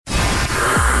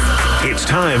It's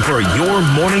time for your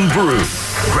Morning Brew.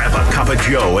 Grab a cup of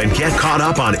Joe and get caught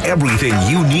up on everything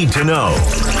you need to know.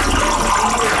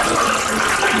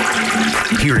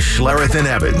 Here's Schlereth and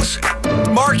Evans.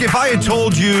 Mark, if I had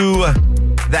told you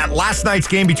that last night's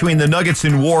game between the Nuggets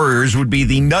and Warriors would be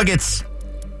the Nuggets'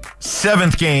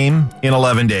 7th game in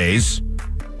 11 days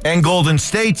and Golden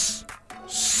State's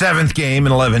 7th game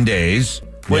in 11 days,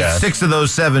 with 6 of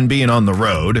those 7 being on the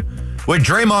road, with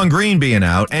Draymond Green being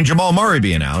out and Jamal Murray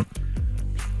being out,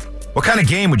 what kind of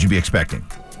game would you be expecting?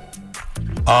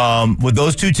 With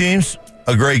those two teams,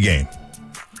 a great game.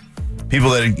 People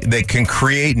that can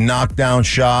create knockdown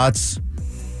shots.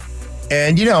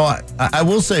 And, you know, I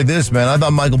will say this, man. I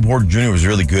thought Michael Porter Jr. was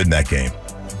really good in that game.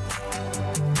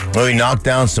 Well, he knocked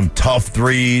down some tough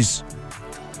threes.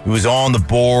 He was on the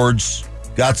boards,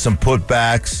 got some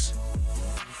putbacks,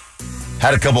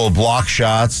 had a couple of block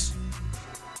shots.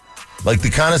 Like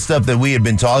the kind of stuff that we had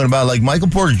been talking about. Like Michael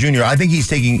Porter Jr., I think he's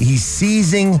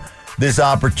seizing this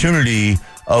opportunity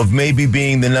of maybe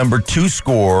being the number 2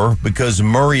 scorer because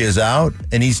Murray is out,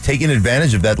 and he's taking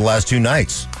advantage of that the last 2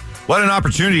 nights. What an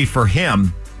opportunity for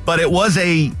him. But it was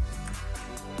a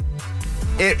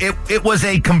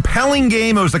compelling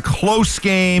game. It was a close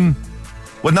game,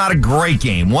 but not a great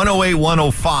game.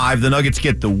 108-105, the Nuggets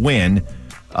get the win.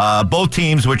 Both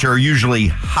teams, which are usually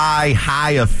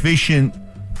high efficient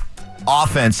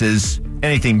offenses,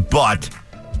 anything but.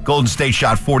 Golden State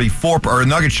shot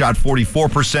Nuggets shot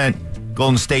 44%.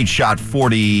 Golden State shot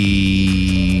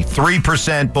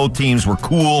 43%. Both teams were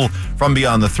cool from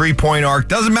beyond the three-point arc.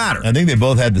 Doesn't matter. I think they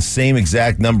both had the same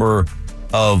exact number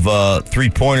of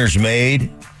three-pointers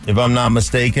made, if I'm not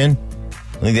mistaken.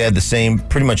 I think they had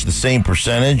pretty much the same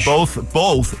percentage. Both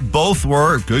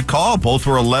were, good call, both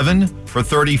were 11 for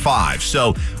 35.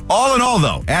 So, all in all,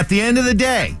 though, at the end of the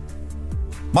day,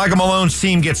 Michael Malone's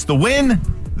team gets the win.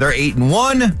 They're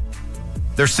 8-1.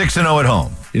 They're 6-0 at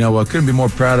home. You know, I couldn't be more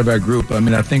proud of our group. I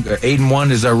mean, I think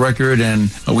 8-1 is our record, and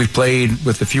we've played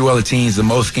with a few other teams the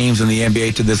most games in the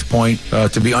NBA to this point.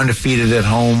 To be undefeated at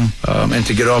home and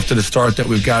to get off to the start that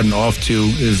we've gotten off to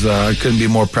is I couldn't be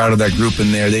more proud of that group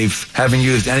in there. They haven't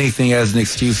used anything as an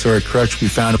excuse or a crutch. We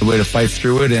found a way to fight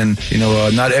through it, and, you know,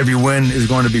 not every win is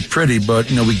going to be pretty, but,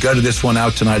 you know, we gutted this one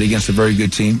out tonight against a very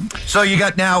good team. So you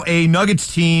got now a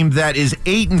Nuggets team that is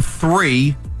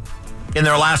 8-3 in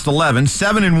their last 11,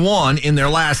 7-1 in their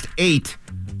last 8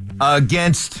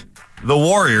 against the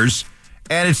Warriors.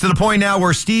 And it's to the point now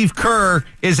where Steve Kerr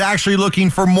is actually looking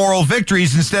for moral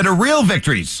victories instead of real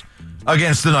victories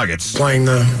against the Nuggets. Playing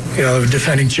the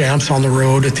defending champs on the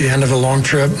road at the end of a long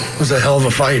trip was a hell of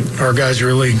a fight. Our guys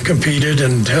really competed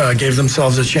and gave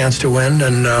themselves a chance to win.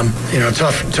 And,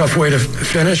 tough way to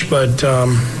finish, but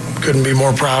couldn't be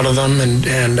more proud of them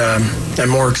and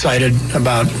more excited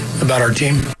about our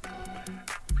team.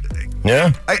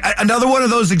 Yeah. Another one of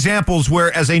those examples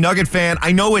where, as a Nugget fan,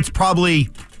 I know it's probably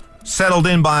settled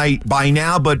in by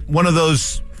now, but one of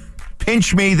those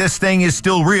pinch me, this thing is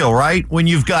still real, right? When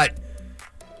you've got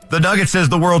the Nuggets as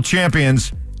the world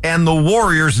champions and the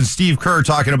Warriors and Steve Kerr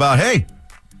talking about, hey,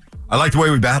 I like the way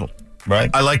we battled.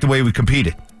 Right. I like the way we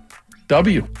competed.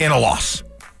 W. In a loss.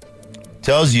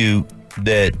 Tells you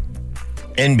that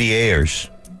NBAers,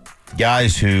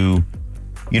 guys who,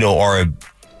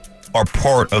 are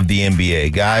part of the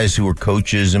NBA, guys who are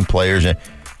coaches and players, and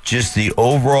just the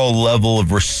overall level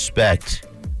of respect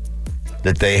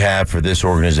that they have for this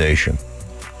organization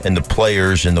and the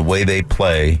players and the way they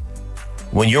play.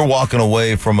 When you're walking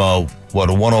away from a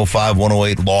 105,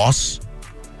 108 loss,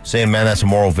 saying, man, that's a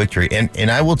moral victory.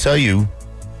 And I will tell you,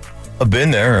 I've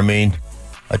been there. I mean,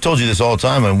 I told you this all the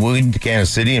time. I went to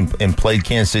Kansas City and played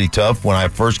Kansas City tough when I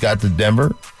first got to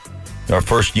Denver.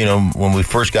 When we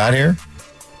first got here.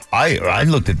 I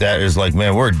looked at that as like,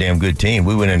 man, we're a damn good team.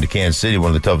 We went into Kansas City,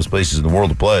 one of the toughest places in the world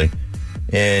to play.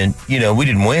 And, we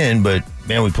didn't win, but,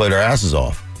 man, we played our asses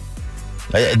off.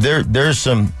 There's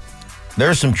some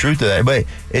truth to that. But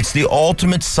it's the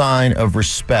ultimate sign of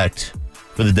respect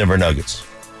for the Denver Nuggets.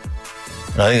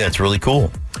 And I think that's really cool.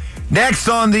 Next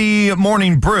on the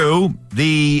Morning Brew,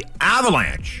 the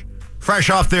Avalanche, fresh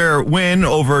off their win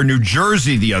over New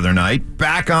Jersey the other night,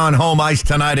 back on home ice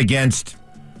tonight against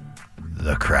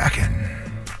the Kraken.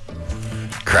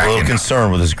 A little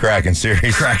concerned with this Kraken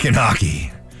series. Kraken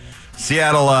hockey.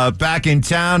 Seattle back in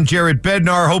town. Jared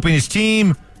Bednar hoping his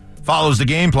team follows the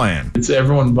game plan. It's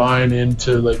everyone buying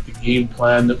into like the game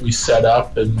plan that we set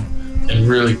up and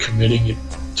really committing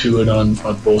to it on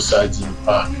both sides of the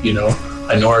puck. I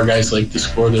know our guys like to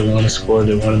score. They want to score.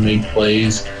 They want to make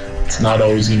plays. It's not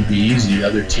always going to be easy. The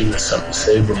other team has something to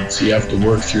say about it, so you have to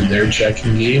work through their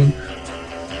checking game.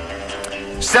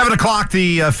 7 o'clock,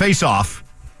 the face-off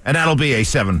And that'll be a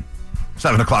 7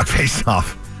 o'clock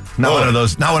face-off. Not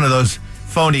one of those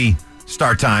phony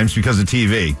start times because of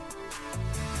TV.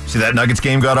 See that Nuggets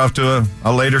game got off to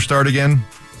a later start again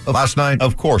last night?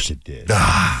 Of course it did.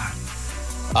 I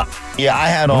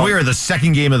had on. We were the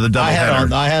second game of the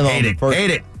doubleheader. I had Hate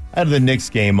it. I had the Knicks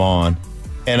game on,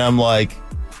 and I'm like,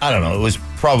 I don't know. It was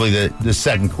probably the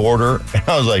second quarter, and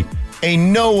I was like,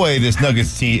 ain't no way this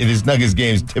Nuggets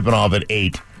game's tipping off at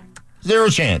 8. Zero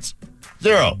chance.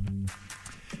 Zero.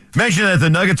 Mention that the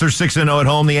Nuggets are 6-0 at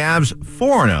home. The Avs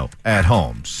 4-0 at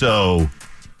home. So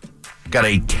got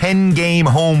a 10-game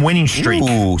home winning streak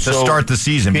to start the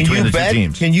season between the two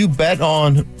teams. Can you bet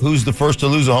on who's the first to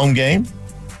lose a home game?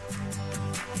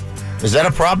 Is that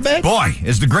a prop bet? Boy,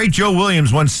 as the great Joe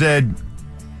Williams once said,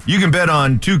 you can bet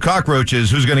on 2 cockroaches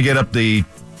who's going to get up the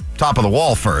top of the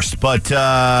wall first. But no,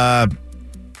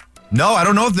 I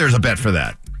don't know if there's a bet for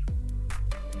that.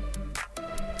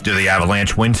 Do the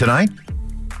Avalanche win tonight?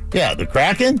 Yeah, the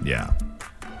Kraken? Yeah.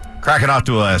 Kraken off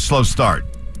to a slow start.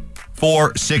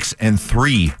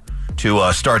 4-6-3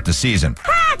 to start the season.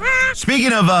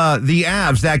 Speaking of the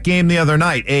Avs, that game the other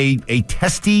night, a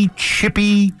testy,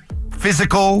 chippy,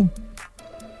 physical,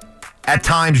 at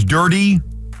times dirty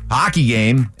hockey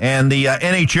game, and the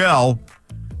NHL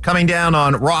coming down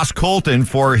on Ross Colton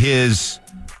for his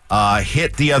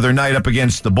hit the other night up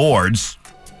against the boards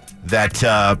that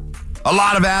a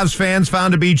lot of Avs fans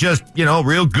found to be just,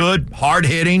 real good,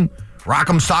 hard-hitting,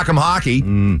 rock'em sock'em hockey.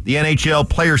 The NHL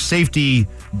Player Safety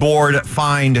Board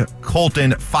fined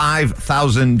Colton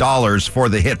 $5,000 for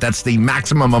the hit. That's the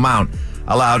maximum amount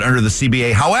allowed under the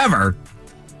CBA. However,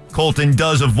 Colton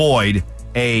does avoid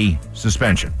a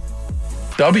suspension.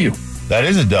 W. That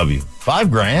is a W.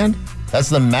 $5,000? That's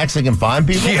the max they can fine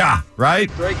people? Yeah, right?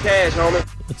 Straight cash,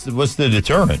 homie. What's the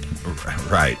deterrent?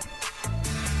 Right.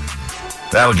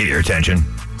 That'll get your attention.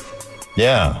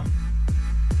 Yeah.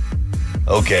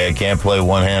 Okay, I can't play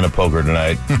one hand of poker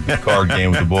tonight. Card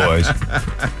game with the boys.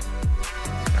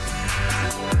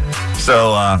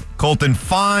 So, Colton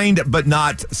fined but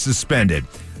not suspended.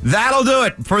 That'll do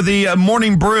it for the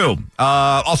Morning Brew.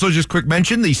 Also, just quick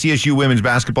mention, the CSU women's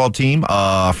basketball team,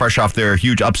 fresh off their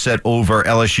huge upset over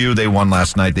LSU. They won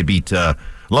last night. They beat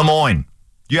Lemoyne.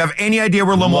 Do you have any idea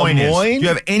where Lemoyne is? Do you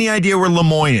have any idea where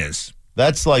Lemoyne is?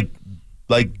 That's like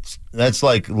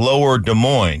lower Des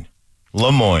Moines.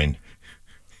 Lemoyne.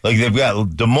 Like they've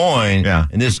got Des Moines,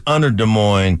 and this under Des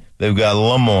Moines, they've got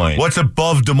Lemoyne. What's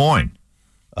above Des Moines?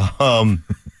 Amoyne.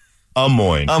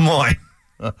 Amoyne.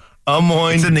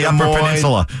 Amoyne. It's in the Upper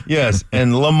Peninsula. Yes,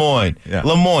 and Lemoyne. Yeah.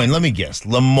 Lemoyne, let me guess.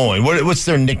 Lemoyne. What's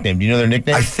their nickname? Do you know their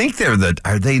nickname? I think are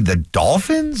they the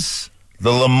Dolphins?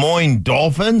 The Lemoyne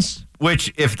Dolphins?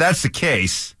 Which, if that's the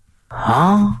case,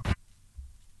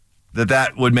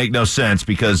 that would make no sense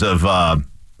because of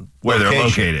where they're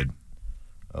located.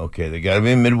 Okay, they got to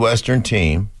be a Midwestern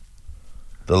team.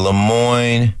 The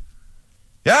Lemoyne.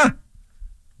 Yeah.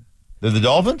 They're the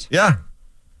Dolphins? Yeah.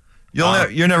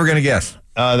 You're never going to guess.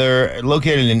 They're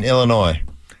located in Illinois.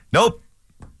 Nope.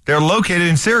 They're located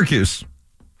in Syracuse.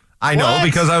 I know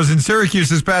because I was in Syracuse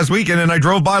this past weekend and I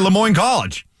drove by Lemoyne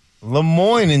College.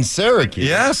 Lemoyne in Syracuse?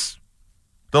 Yes.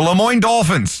 The Lemoyne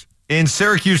Dolphins in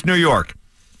Syracuse, New York.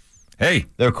 Hey.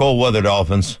 They're cold weather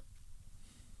Dolphins.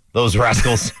 Those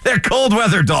rascals. They're cold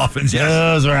weather Dolphins, yes.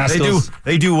 Those rascals.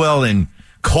 They do well in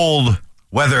cold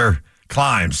weather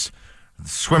climes.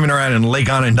 Swimming around in Lake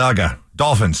Onondaga.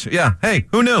 Dolphins. Yeah. Hey,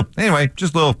 who knew? Anyway,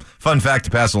 just a little fun fact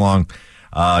to pass along.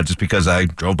 Just because I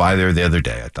drove by there the other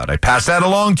day. I thought I'd pass that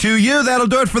along to you. That'll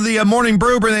do it for the Morning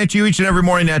Brew. Bring that to you each and every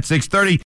morning at 6:30.